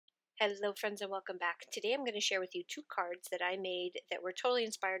Hello friends and welcome back. Today I'm going to share with you two cards that I made that were totally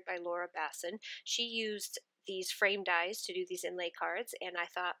inspired by Laura Basson. She used these frame dies to do these inlay cards and I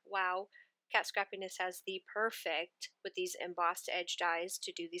thought, wow, Cat Scrappiness has the perfect with these embossed edge dies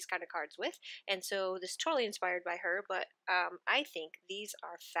to do these kind of cards with. And so this is totally inspired by her, but I think these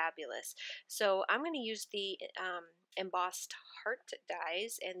are fabulous. So I'm going to use the embossed heart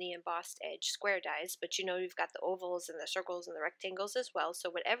dies and the embossed edge square dies, but you know you've got the ovals and the circles and the rectangles as well, so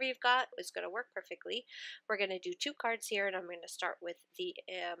whatever you've got is going to work perfectly. We're going to do two cards here, and I'm going to start with the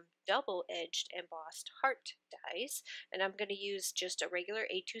double-edged embossed heart dies, and I'm going to use just a regular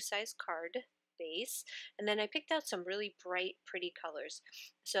A2 size card base, and then I picked out some really bright pretty colors.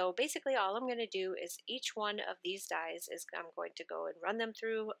 So basically all I'm going to do is each one of these dies is I'm going to go and run them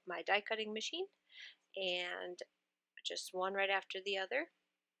through my die cutting machine, and just one right after the other.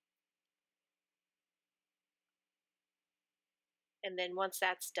 And then once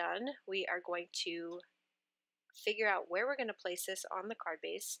that's done, we are going to figure out where we're going to place this on the card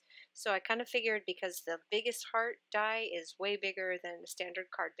base. So I kind of figured because the biggest heart die is way bigger than the standard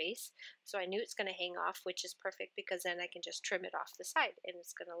card base, so I knew it's going to hang off, which is perfect because then I can just trim it off the side and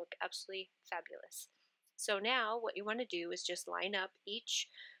it's going to look absolutely fabulous. So now what you want to do is just line up each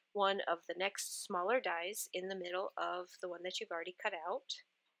one of the next smaller dies in the middle of the one that you've already cut out.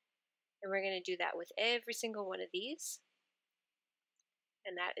 And we're going to do that with every single one of these.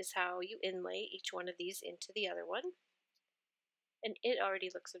 And that is how you inlay each one of these into the other one. And it already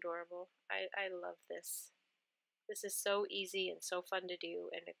looks adorable. I love this. This is so easy and so fun to do,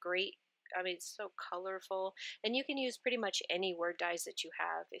 and a great, I mean, it's so colorful. And you can use pretty much any word dies that you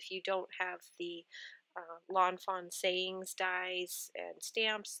have. If you don't have the Lawn Fawn sayings dies and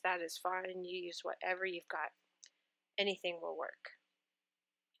stamps, that is fine. You use whatever you've got. Anything will work.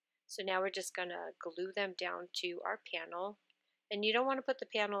 So now we're just going to glue them down to our panel. And you don't want to put the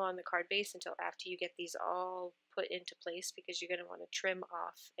panel on the card base until after you get these all put into place, because you're going to want to trim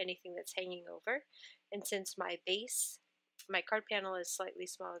off anything that's hanging over. And since my base, my card panel is slightly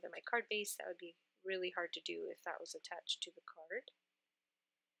smaller than my card base, that would be really hard to do if that was attached to the card.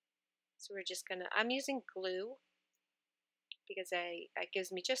 So we're just going to, I'm using glue because it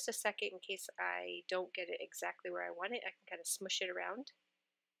gives me just a second in case I don't get it exactly where I want it. I can kind of smush it around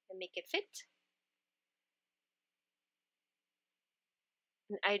and make it fit.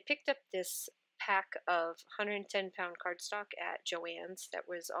 And I had picked up this pack of 110-pound cardstock at Joann's that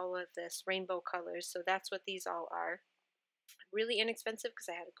was all of this rainbow colors, so that's what these all are. Really inexpensive because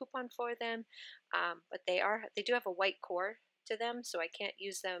I had a coupon for them, but they do have a white core to them, so I can't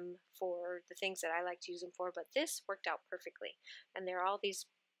use them for the things that I like to use them for, but this worked out perfectly. And they're all these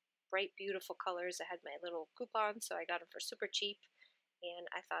bright, beautiful colors. I had my little coupon, so I got them for super cheap, and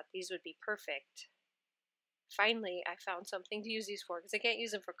I thought these would be perfect. Finally, I found something to use these for, because I can't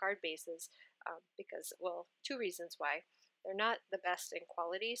use them for card bases because, well, two reasons why. They're not the best in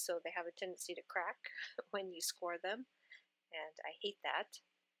quality, so they have a tendency to crack when you score them, and I hate that.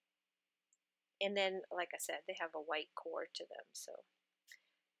 And then, like I said, they have a white core to them. So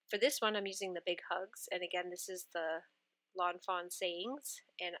for this one, I'm using the Big Hugs, and again, this is the Lawn Fawn sayings,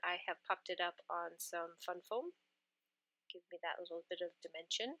 and I have popped it up on some fun foam. Give me that little bit of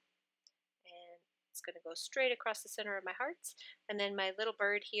dimension. And it's going to go straight across the center of my hearts. And then my little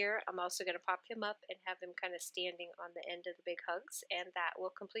bird here, I'm also going to pop him up and have him kind of standing on the end of the Big Hugs, and that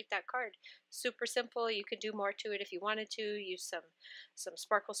will complete that card. Super simple. You could do more to it if you wanted to. Use some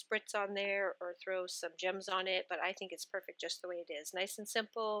sparkle spritz on there or throw some gems on it, but I think it's perfect just the way it is. Nice and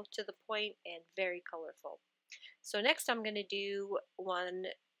simple, to the point, and very colorful. So next I'm going to do one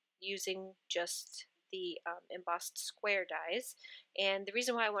using just the embossed square dies, and the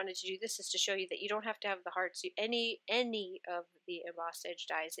reason why I wanted to do this is to show you that you don't have to have the hearts. Any of the embossed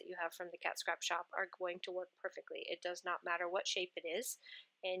edge dies that you have from the Cat Scrap shop are going to work perfectly. It does not matter what shape it is,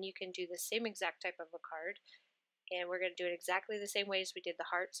 and you can do the same exact type of a card, and we're going to do it exactly the same way as we did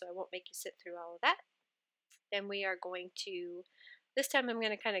the heart, so I won't make you sit through all of that. Then we are going to, this time I'm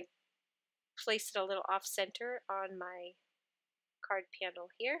going to kind of place it a little off center on my card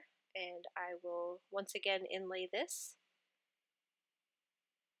panel here, and I will once again inlay this.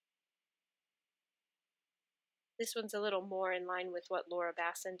 This one's a little more in line with what Laura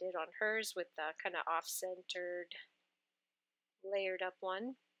Basson did on hers, with the kind of off-centered, layered up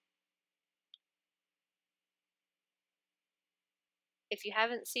one. If you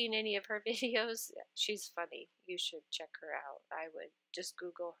haven't seen any of her videos, she's funny. You should check her out. I would just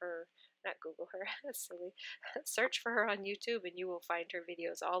Google her, not Google her, that's silly. Search for her on YouTube and you will find her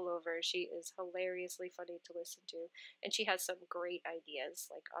videos all over. She is hilariously funny to listen to, and she has some great ideas,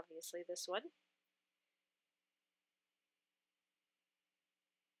 like obviously this one.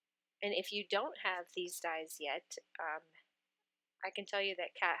 And if you don't have these dies yet, I can tell you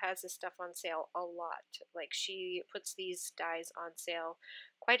that Kat has this stuff on sale a lot. Like, she puts these dies on sale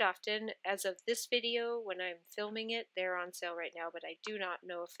quite often. As of this video, when I'm filming it, they're on sale right now, but I do not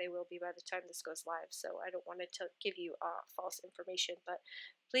know if they will be by the time this goes live, so I don't want to give you false information, but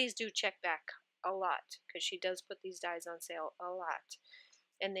please do check back a lot, because she does put these dies on sale a lot,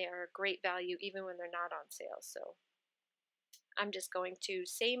 and they are a great value even when they're not on sale. So I'm just going to,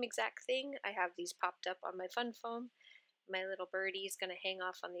 same exact thing, I have these popped up on my fun foam. My little birdie is going to hang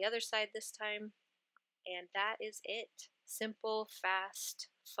off on the other side this time. And that is it. Simple, fast,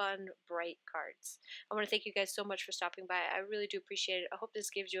 fun, bright cards. I want to thank you guys so much for stopping by. I really do appreciate it. I hope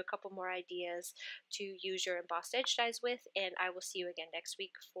this gives you a couple more ideas to use your embossed edge dies with. And I will see you again next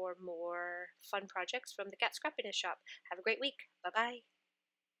week for more fun projects from the Cat Scrappiness shop. Have a great week. Bye-bye.